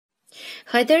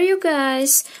Hi there you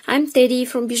guys, I'm Teddy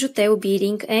from BijuTeo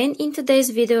Beading, and in today's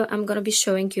video I'm gonna be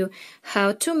showing you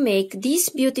how to make this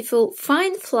beautiful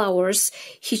fine flowers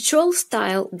Huichol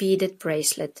style beaded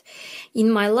bracelet.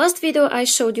 In my last video I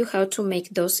showed you how to make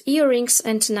those earrings,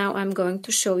 and now I'm going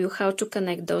to show you how to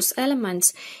connect those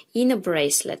elements in a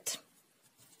bracelet.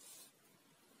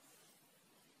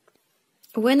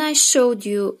 When I showed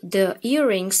you the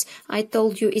earrings, I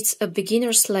told you it's a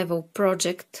beginner's level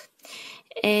project.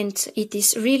 And it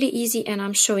is really easy, and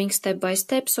I'm showing step by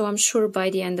step, so I'm sure by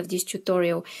the end of this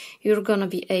tutorial you're gonna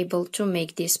be able to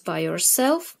make this by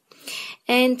yourself.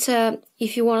 And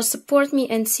if you want to support me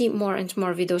and see more and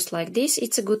more videos like this,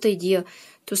 it's a good idea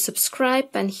to subscribe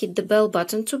and hit the bell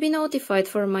button to be notified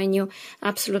for my new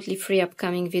absolutely free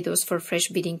upcoming videos for fresh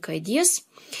beading ideas.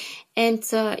 And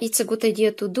it's a good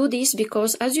idea to do this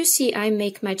because, as you see, I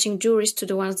make matching jewelries to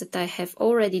the ones that I have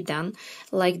already done,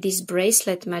 like this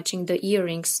bracelet matching the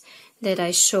earrings that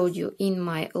I showed you in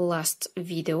my last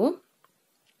video.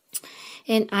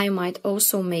 And I might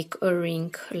also make a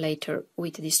ring later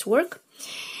with this work.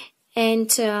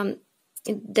 And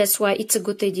that's why it's a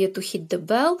good idea to hit the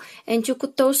bell. And you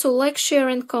could also like, share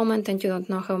and comment, and you don't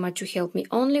know how much you help me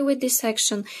only with this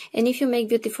action. And if you make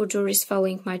beautiful jewelries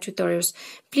following my tutorials,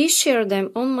 please share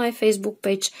them on my Facebook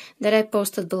page that I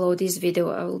posted below this video.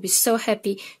 I will be so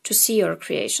happy to see your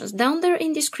creations. Down there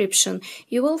in description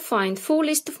you will find full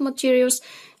list of materials,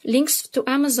 links to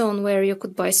Amazon where you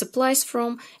could buy supplies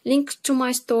from, link to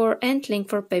my store, and link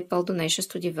for PayPal donations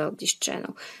to develop this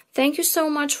channel. Thank you so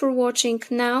much for watching.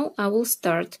 Now I will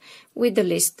start with the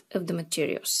list of the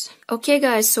materials. Okay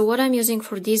guys, so what I'm using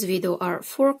for this video are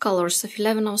 4 colors of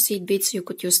 11 seed beads. You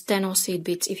could use 10 seed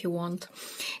beads if you want.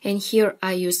 And here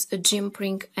I use a gem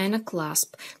ring and a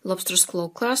clasp, lobster's claw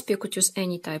clasp. You could use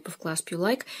any type of clasp you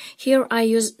like. Here I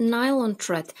use nylon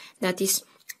thread that is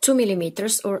 2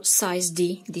 millimeters or size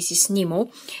D. This is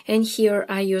Nymo. And here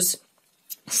I use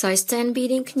size 10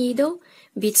 beading needle,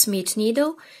 beadsmith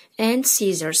needle, and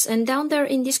scissors. And down there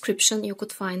in description you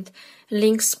could find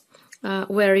links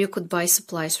where you could buy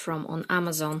supplies from on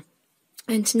Amazon.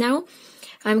 And now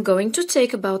I'm going to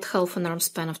take about half an arm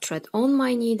span of thread on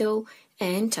my needle,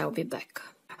 and I'll be back.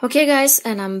 Okay guys,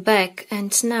 and I'm back,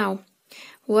 and now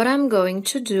what I'm going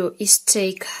to do is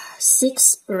take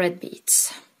 6 red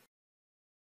beads.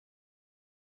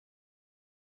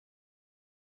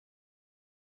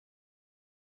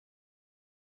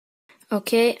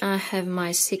 Okay, I have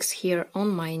my 6 here on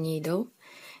my needle,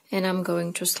 and I'm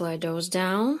going to slide those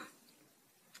down.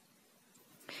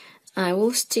 I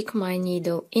will stick my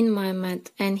needle in my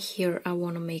mat, and here I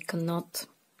want to make a knot.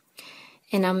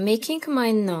 And I'm making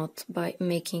my knot by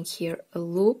making here a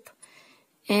loop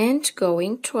and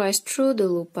going twice through the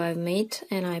loop I've made,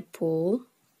 and I pull.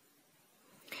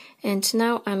 And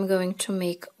now I'm going to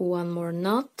make one more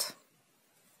knot,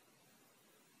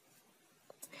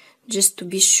 just to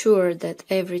be sure that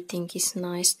everything is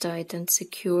nice, tight and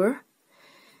secure,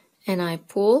 and I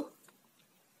pull,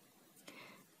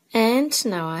 and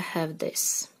now I have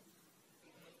this.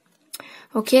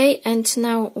 Okay, and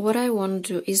now what I want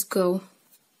to do is go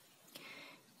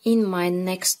in my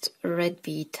next red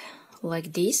bead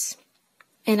like this,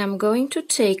 and I'm going to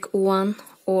take one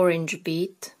orange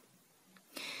bead,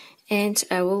 and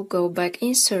I will go back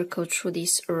in circle through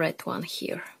this red one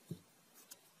here.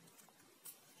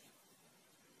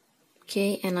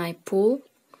 Okay, and I pull,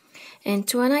 and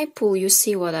when I pull you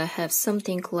see what I have,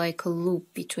 something like a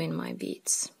loop between my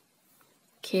beads.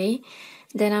 Okay,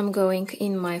 then I'm going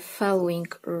in my following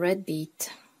red bead,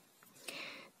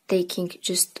 taking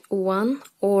just one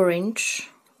orange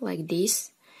like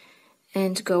this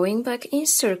and going back in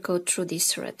circle through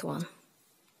this red one.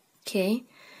 Okay,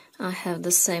 I have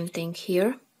the same thing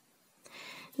here.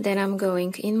 Then I'm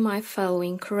going in my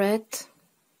following red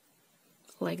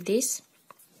like this,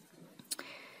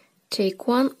 take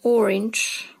one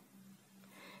orange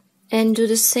and do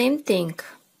the same thing,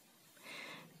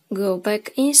 go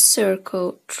back in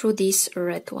circle through this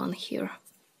red one here.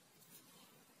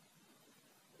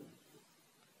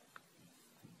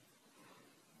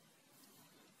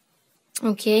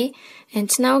 Okay, and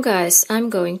now guys, I'm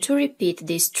going to repeat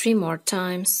this 3 more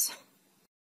times.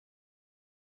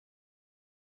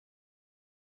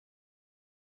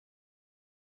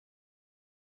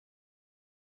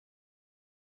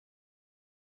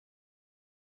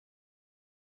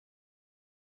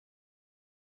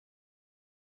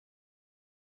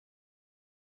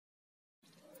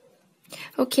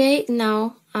 Okay,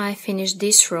 now I finished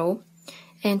this row,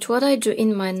 and what I do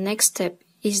in my next step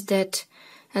is that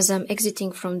as I'm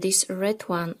exiting from this red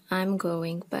one, I'm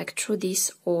going back through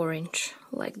this orange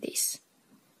like this.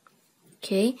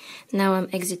 Okay, now I'm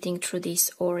exiting through this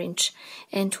orange,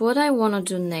 and what I want to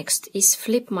do next is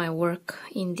flip my work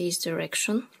in this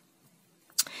direction.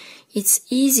 It's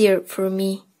easier for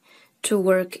me to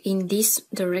work in this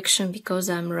direction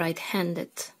because I'm right-handed.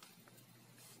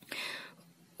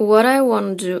 What I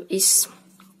want to do is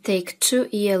take 2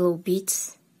 yellow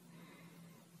beads,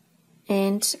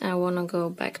 and I want to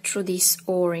go back through this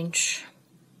orange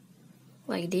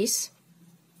like this.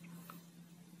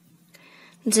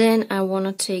 Then I want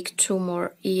to take 2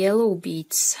 more yellow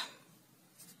beads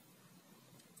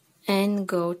and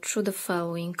go through the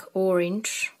following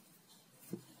orange.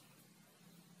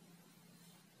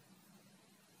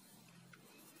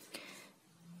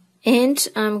 And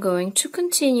I'm going to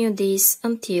continue this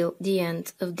until the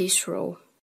end of this row.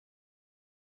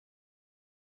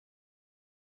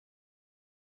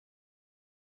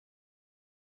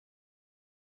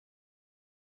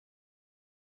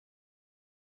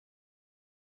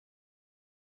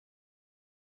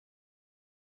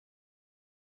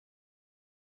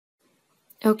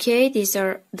 Okay, these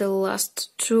are the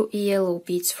last 2 yellow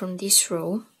beads from this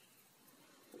row.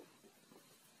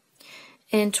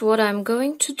 And what I'm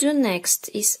going to do next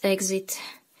is exit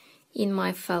in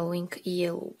my following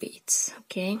yellow beads,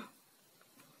 okay?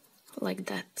 Like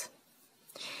that.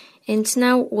 And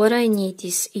now what I need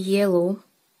is yellow,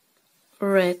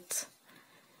 red,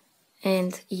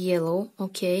 and yellow,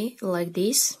 okay, like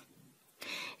this.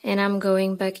 And I'm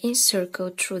going back in circle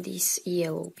through these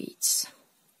yellow beads.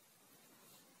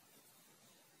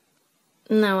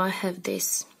 Now I have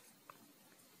this.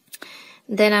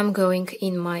 Then I'm going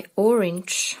in my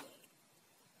orange,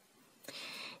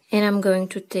 and I'm going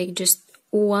to take just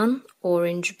 1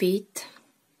 orange bead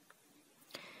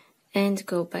and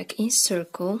go back in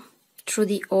circle through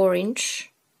the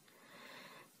orange,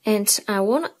 and I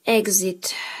want to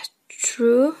exit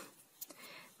through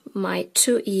my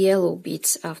 2 yellow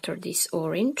beads after this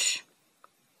orange.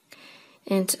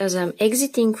 And as I'm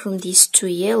exiting from these 2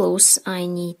 yellows, I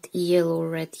need yellow,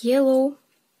 red, yellow,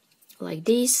 like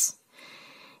this.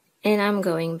 And I'm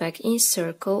going back in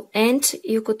circle, and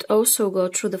you could also go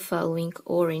through the following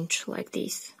orange like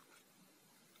this.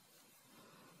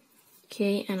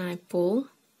 Okay, and I pull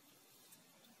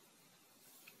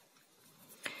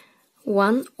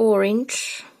 1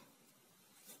 orange,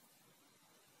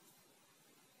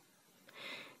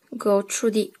 go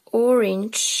through the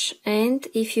orange, and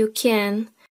if you can,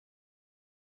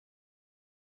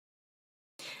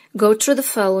 go through the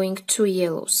following 2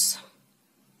 yellows.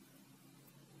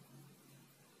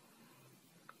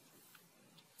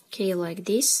 Okay, like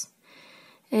this,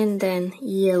 and then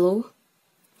yellow,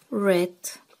 red,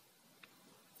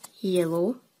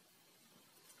 yellow,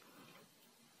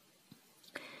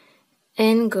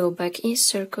 and go back in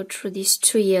circle through these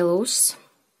 2 yellows.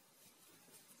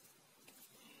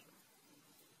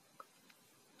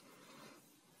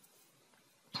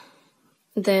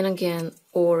 Then again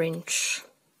orange.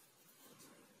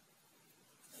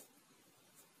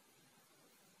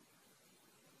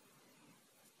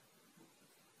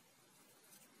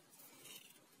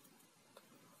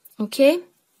 Okay,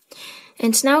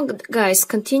 and now guys,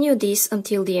 continue this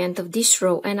until the end of this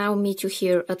row, and I'll meet you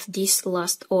here at this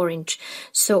last orange.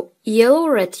 So yellow,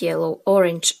 red, yellow,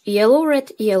 orange, yellow,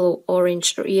 red, yellow,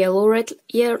 orange, yellow, red,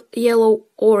 yellow,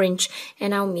 orange,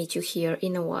 and I'll meet you here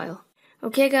in a while.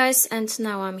 Okay guys, and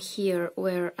now I'm here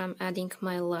where I'm adding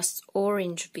my last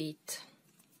orange bead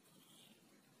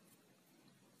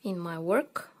in my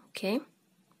work, okay,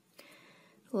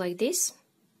 like this.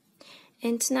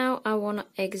 And now I want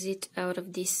to exit out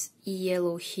of this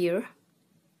yellow here.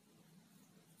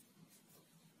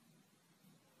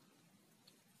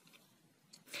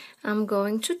 I'm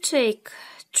going to take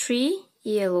 3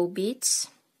 yellow beads.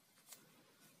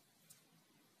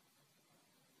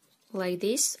 Like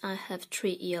this, I have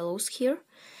 3 yellows here.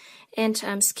 And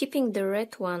I'm skipping the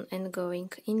red one and going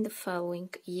in the following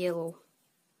yellow.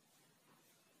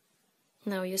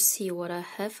 Now you see what I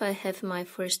have. I have my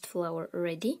first flower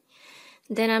ready.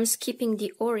 Then I'm skipping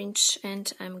the orange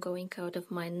and I'm going out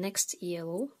of my next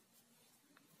yellow.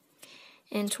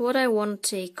 And what I want to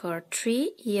take are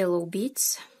 3 yellow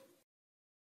beads.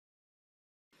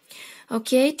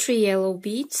 Okay, 3 yellow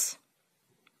beads.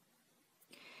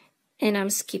 And I'm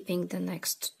skipping the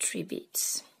next 3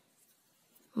 beads.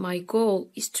 My goal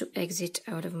is to exit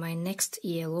out of my next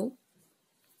yellow.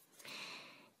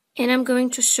 And I'm going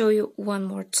to show you one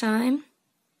more time.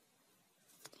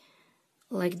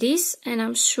 Like this, and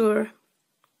I'm sure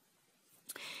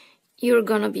you're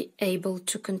gonna be able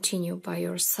to continue by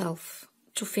yourself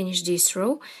to finish this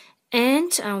row,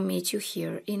 and I'll meet you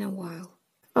here in a while.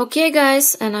 Okay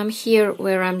guys, and I'm here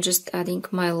where I'm just adding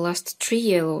my last 3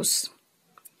 yellows.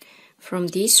 from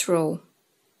this row.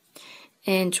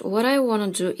 And what I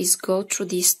want to do is go through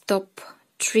these top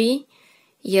 3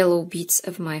 yellow beads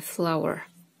of my flower.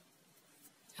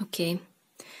 Okay,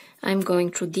 I'm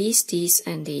going through these,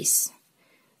 and these,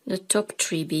 the top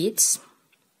 3 beads.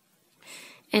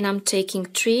 And I'm taking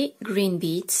 3 green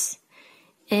beads.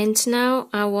 And now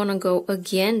I want to go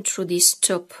again through these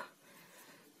top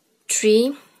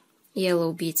 3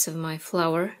 yellow beads of my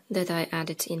flower that I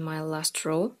added in my last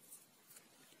row.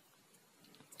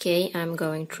 Okay, I'm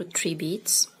going through 3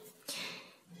 beads.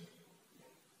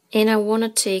 And I want to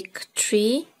take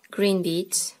 3 green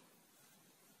beads.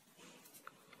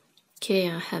 Okay,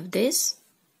 I have this.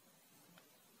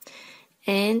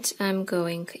 And I'm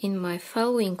going in my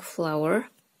following flower.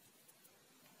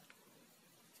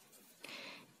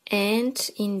 And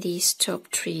in these top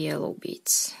 3 yellow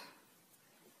beads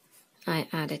I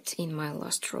added in my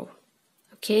last row.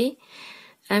 Okay,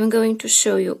 I'm going to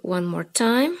show you one more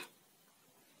time.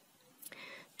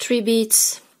 3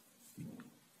 beads,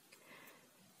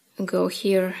 go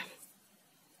here,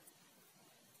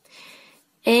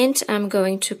 and I'm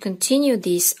going to continue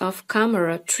this off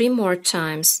camera 3 more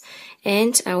times,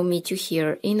 and I'll meet you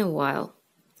here in a while.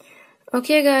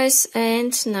 Okay guys,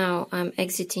 and now I'm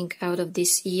exiting out of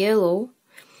this yellow,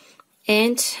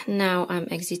 and now I'm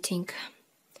exiting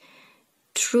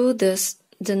through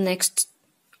the next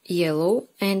yellow,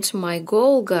 and my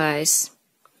goal, guys,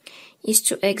 is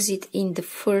to exit in the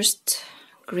first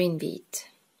green bead.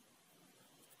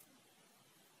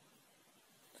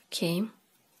 Okay,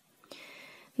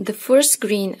 the first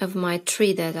green of my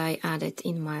 3 that I added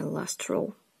in my last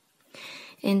row.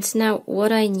 And now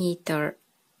what I need are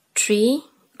 3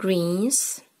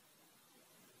 greens.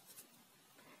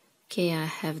 Okay, I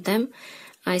have them.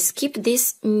 I skip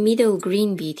this middle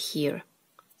green bead here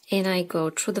and I go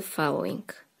through the following.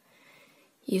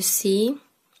 You see,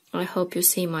 I hope you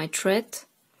see my thread.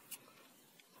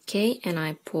 Okay, and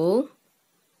I pull.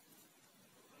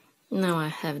 Now I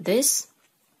have this.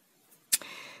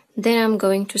 Then I'm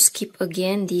going to skip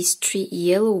again these 3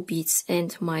 yellow beads,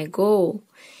 and my goal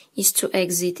is to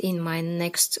exit in my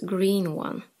next green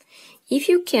one. If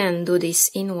you can, do this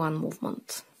in one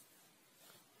movement.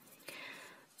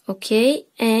 Okay,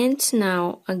 and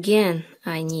now again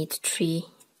I need 3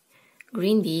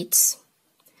 green beads.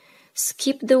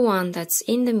 Skip the one that's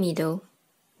in the middle.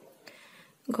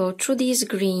 Go through this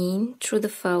green, through the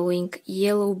following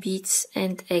yellow beads,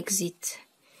 and exit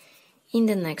in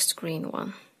the next green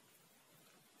one.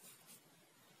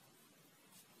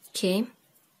 Okay,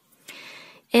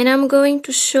 and I'm going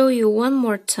to show you one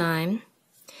more time,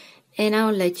 and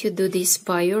I'll let you do this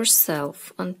by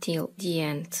yourself until the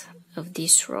end of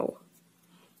this row.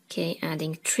 Okay,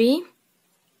 adding 3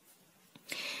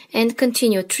 and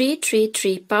continue 3, 3,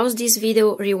 3. Pause this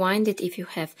video, rewind it if you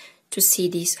have to see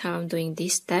this, how I'm doing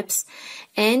these steps,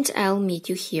 and I'll meet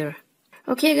you here.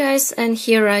 Okay guys, and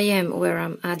here I am where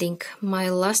I'm adding my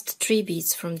last 3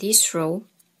 beads from this row.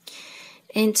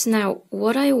 And now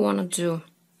what I want to do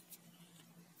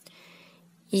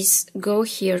is go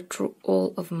here through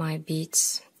all of my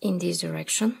beads in this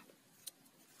direction.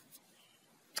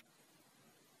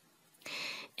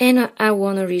 And I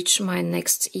want to reach my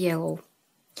next yellow.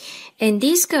 And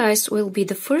these guys will be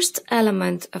the first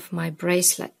element of my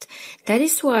bracelet. That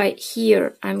is why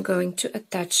here I'm going to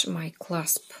attach my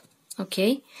clasp.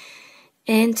 Okay?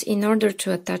 And in order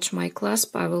to attach my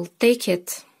clasp, I will take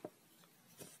it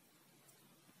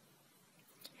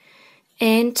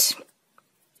and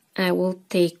I will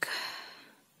take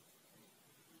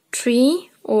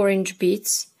 3 orange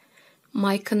beads.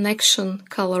 My connection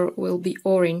color will be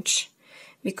orange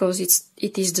because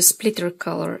it is the splitter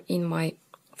color in my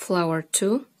flower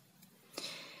too.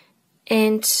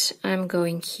 And I'm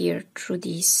going here through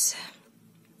this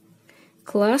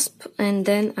clasp, and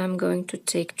then I'm going to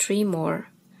take 3 more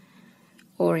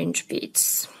orange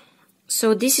beads.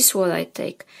 So this is what I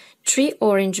take: 3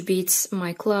 orange beads,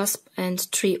 my clasp, and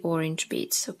 3 orange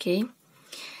beads. Okay,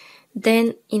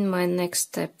 then in my next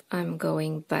step I'm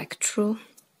going back through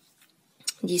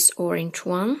this orange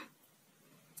one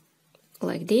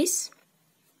like this.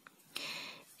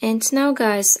 And now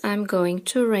guys, I'm going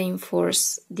to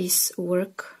reinforce this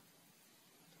work,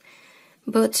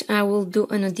 but I will do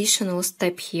an additional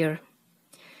step here.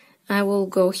 I will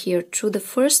go here through the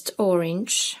first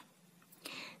orange,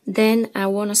 then I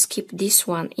want to skip this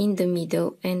one in the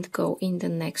middle and go in the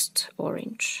next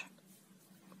orange.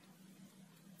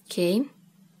 Okay,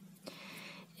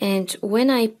 and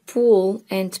when I pull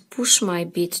and push my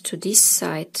bead to this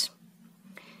side,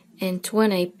 and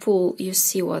when I pull, you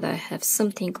see what I have,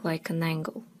 something like an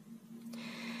angle.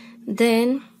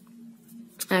 Then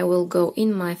I will go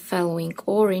in my following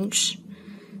orange,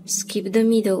 skip the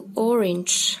middle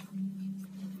orange,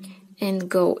 and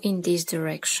go in this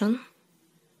direction.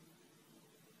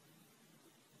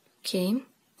 Okay,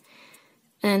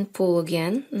 and pull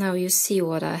again. Now you see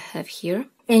what I have here.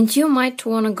 And you might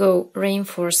want to go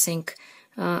reinforcing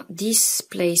this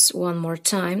place one more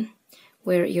time,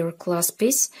 where your clasp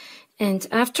is. And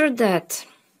after that,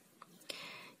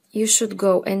 you should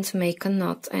go and make a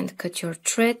knot and cut your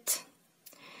thread.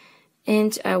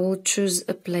 And I will choose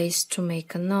a place to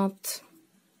make a knot.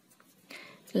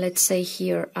 Let's say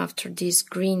here after this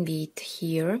green bead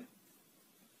here.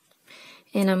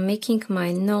 And I'm making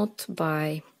my knot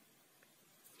by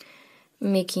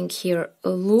making here a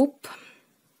loop,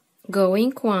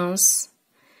 going once,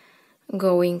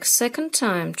 going second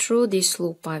time through this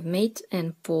loop I've made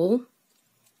and pull.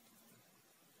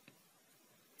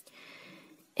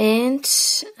 And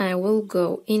I will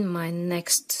go in my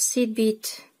next seed bead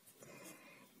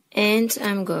and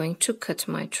I'm going to cut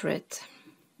my thread.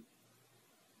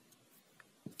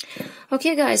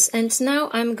 Okay guys, and now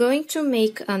I'm going to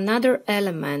make another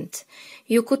element.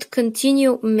 You could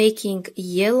continue making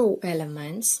yellow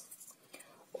elements,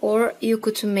 or you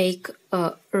could make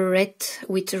red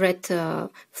with red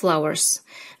flowers.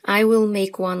 I will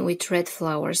make one with red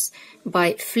flowers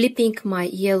by flipping my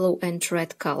yellow and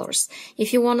red colors.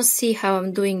 If you want to see how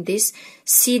I'm doing this,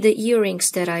 see the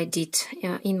earrings that I did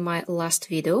in my last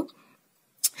video.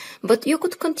 But you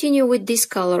could continue with this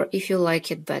color if you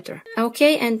like it better.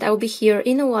 Okay, and I'll be here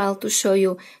in a while to show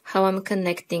you how I'm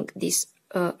connecting this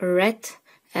red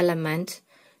element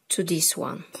to this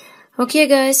one. Okay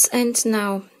guys, and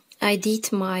now I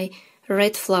did my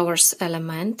red flowers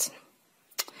element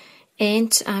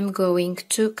and I'm going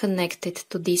to connect it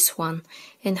to this one.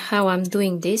 And how I'm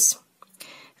doing this,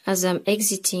 as I'm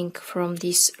exiting from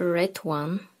this red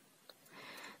one,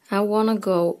 I want to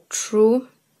go through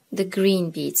the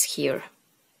green beads here.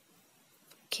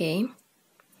 Okay,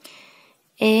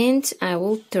 and I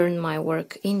will turn my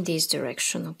work in this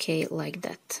direction, okay, like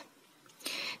that.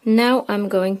 Now I'm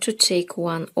going to take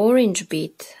one orange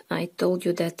bead. I told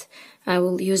you that I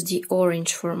will use the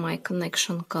orange for my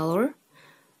connection color,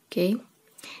 okay,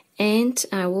 and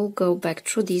I will go back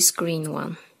through this green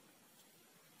one,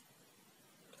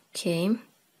 okay,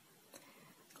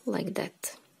 like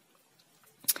that.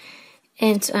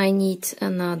 And I need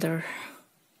another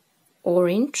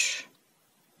orange,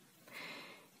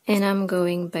 and I'm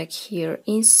going back here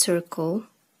in circle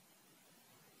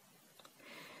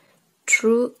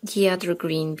through the other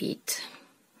green bead.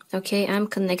 Okay, I'm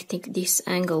connecting these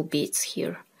angle beads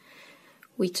here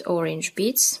with orange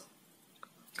beads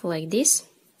like this,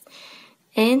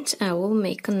 and I will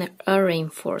make a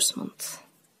reinforcement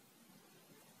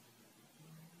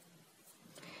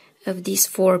of these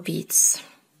 4 beads.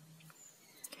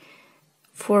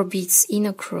 4 beads in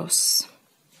a cross.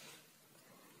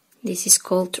 This is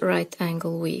called right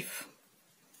angle weave.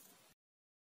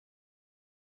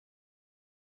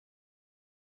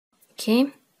 Okay.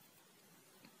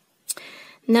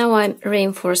 Now I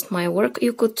reinforced my work.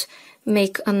 You could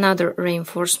make another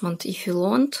reinforcement if you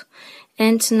want.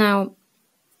 And now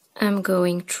I'm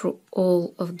going through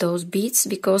all of those beads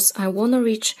because I want to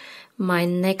reach my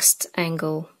next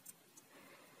angle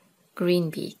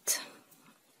green bead.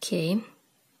 Okay.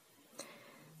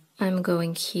 I'm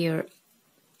going here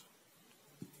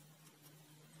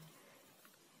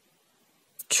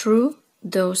through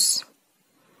those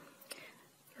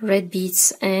red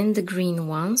beads and the green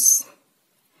ones,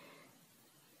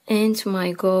 and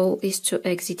my goal is to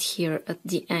exit here at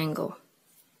the angle,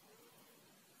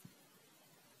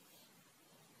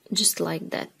 just like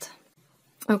that.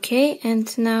 Okay,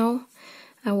 and now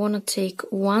I want to take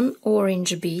one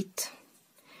orange bead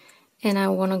and I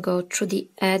want to go through the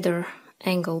other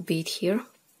angle bead here,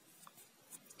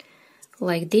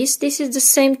 like this. This is the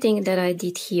same thing that I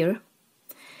did here.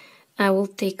 I will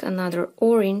take another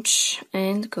orange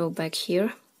and go back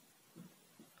here,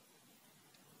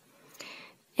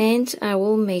 and I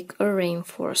will make a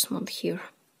reinforcement here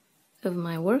of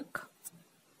my work,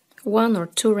 1 or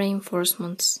 2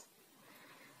 reinforcements,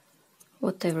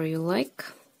 whatever you like.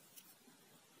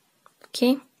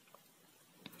 Okay,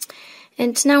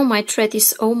 and now my thread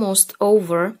is almost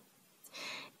over,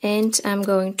 and I'm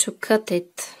going to cut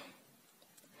it,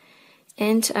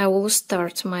 and I will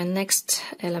start my next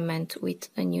element with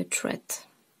a new thread.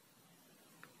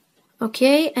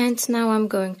 Okay, and now I'm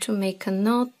going to make a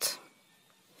knot.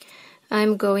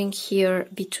 I'm going here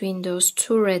between those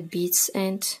 2 red beads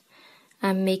and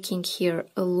I'm making here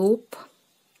a loop,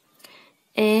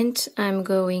 and I'm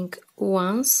going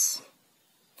once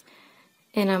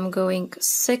and I'm going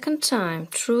second time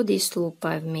through this loop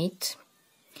I've made,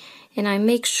 and I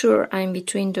make sure I'm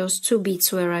between those two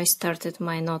beads where I started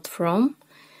my knot from,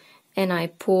 and I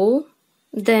pull.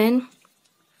 Then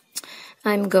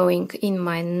I'm going in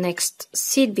my next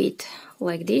seed bead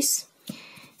like this,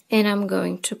 and I'm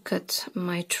going to cut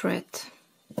my thread.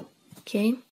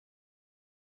 Okay.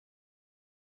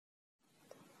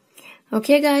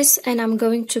 Okay guys, and I'm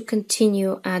going to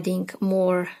continue adding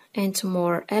more and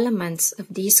more elements of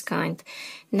this kind.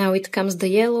 Now it comes the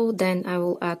yellow, then I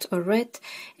will add a red,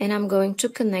 and I'm going to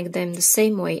connect them the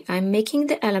same way. I'm making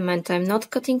the element, I'm not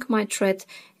cutting my thread,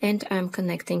 and I'm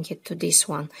connecting it to this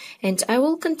one. And I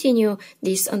will continue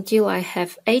this until I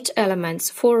have 8 elements,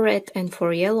 4 red and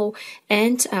 4 yellow,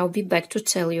 and I'll be back to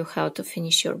tell you how to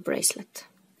finish your bracelet.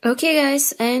 Okay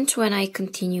guys, and when I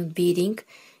continue beading,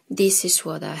 this is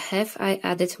what I have. I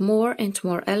added more and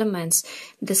more elements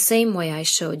the same way I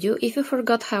showed you. If you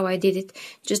forgot how I did it,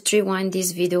 just rewind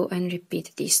this video and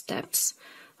repeat these steps.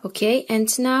 Okay, and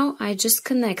now I just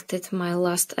connected my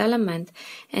last element,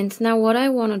 and now what I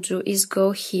want to do is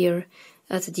go here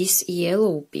at this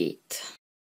yellow bead.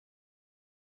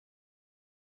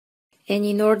 And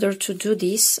in order to do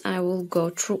this, I will go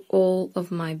through all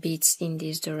of my beads in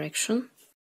this direction.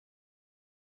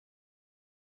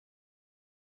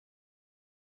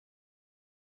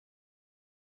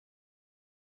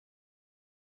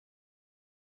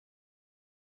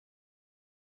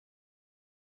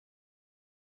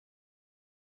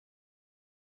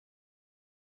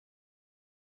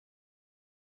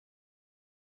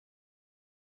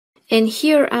 And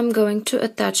here I'm going to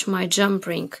attach my jump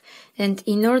ring, and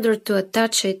in order to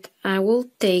attach it, I will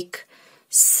take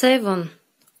 7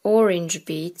 orange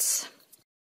beads.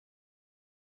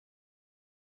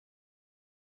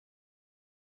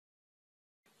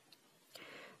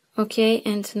 Okay,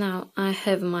 and now I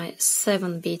have my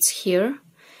 7 beads here,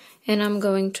 and I'm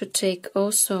going to take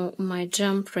also my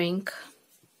jump ring.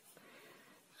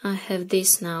 I have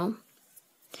this now.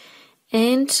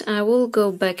 And I will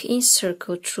go back in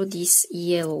circle through this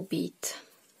yellow bead,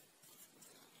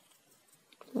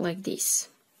 like this.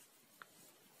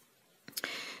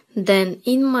 Then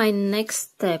in my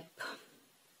next step,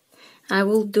 I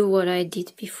will do what I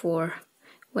did before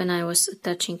when I was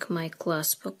attaching my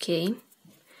clasp, okay?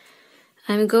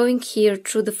 I'm going here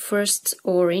through the first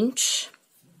orange.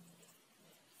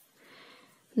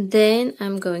 Then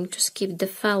I'm going to skip the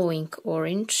following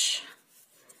orange.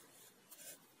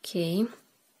 Okay,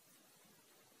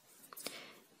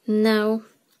 now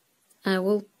I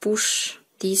will push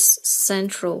this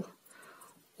central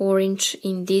orange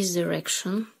in this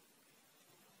direction,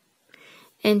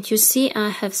 and you see I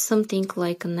have something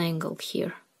like an angle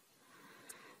here.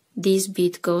 This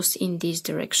bead goes in this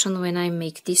direction when I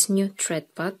make this new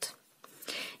thread path,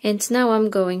 and now I'm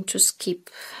going to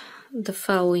skip the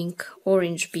following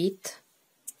orange bead,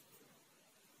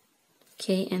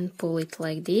 okay, and pull it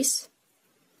like this.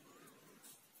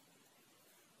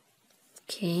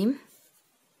 Okay,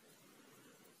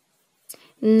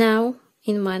 now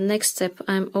in my next step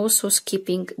I'm also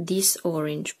skipping this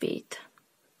orange bead,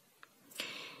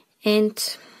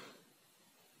 and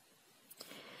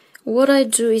what I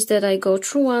do is that I go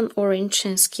through one orange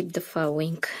and skip the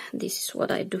following. This is what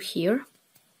I do here.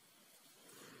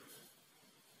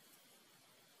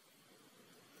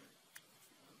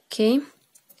 Okay,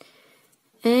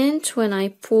 and when I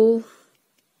pull,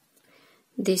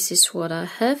 this is what I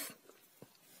have.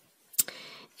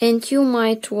 And you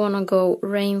might want to go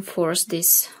reinforce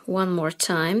this one more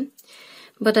time,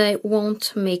 but I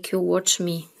won't make you watch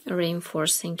me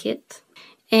reinforcing it.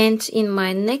 And in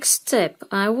my next step,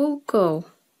 I will go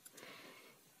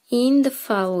in the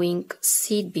following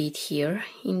seed bead here,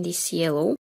 in this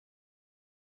yellow.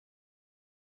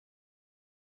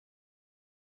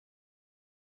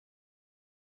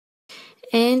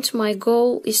 And my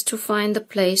goal is to find a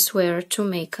place where to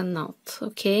make a knot,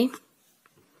 okay?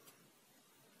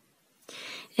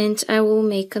 And I will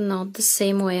make a knot the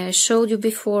same way I showed you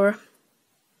before,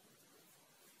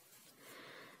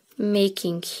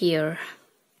 making here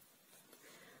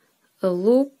a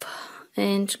loop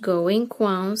and going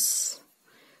once,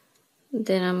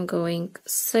 then I'm going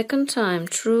second time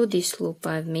through this loop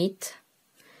I've made,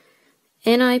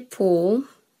 and I pull,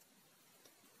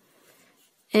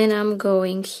 and I'm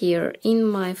going here in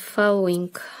my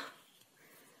following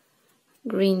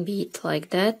green bead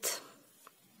like that.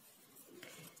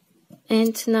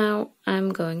 And now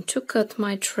I'm going to cut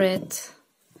my thread.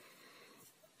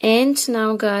 And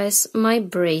now guys, my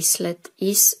bracelet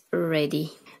is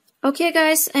ready. Okay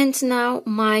guys, and now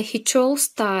my Huichol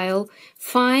style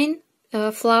fine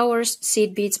flowers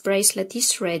seed beads bracelet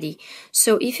is ready.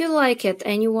 So if you like it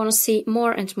and you want to see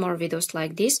more and more videos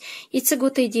like this, it's a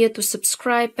good idea to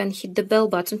subscribe and hit the bell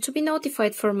button to be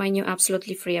notified for my new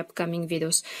absolutely free upcoming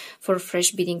videos for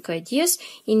fresh beading ideas.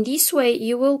 In this way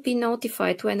you will be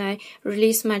notified when I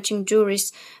release matching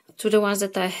jewelries to the ones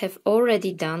that I have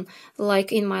already done.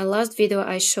 Like in my last video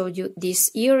I showed you these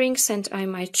earrings, and I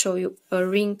might show you a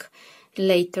ring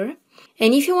later.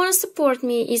 And if you want to support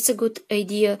me, it's a good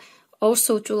idea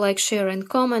also to like, share and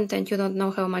comment, and you don't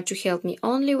know how much you help me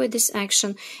only with this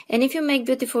action. And if you make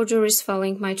beautiful jewelries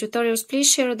following my tutorials,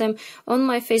 please share them on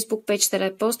my Facebook page that I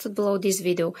posted below this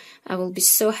video. I will be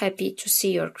so happy to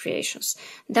see your creations.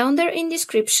 Down there in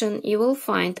description you will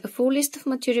find a full list of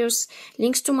materials,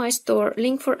 links to my store,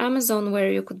 link for Amazon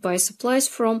where you could buy supplies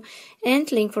from,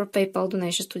 and link for PayPal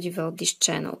donations to develop this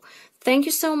channel. Thank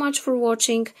you so much for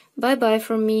watching. Bye bye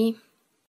from me.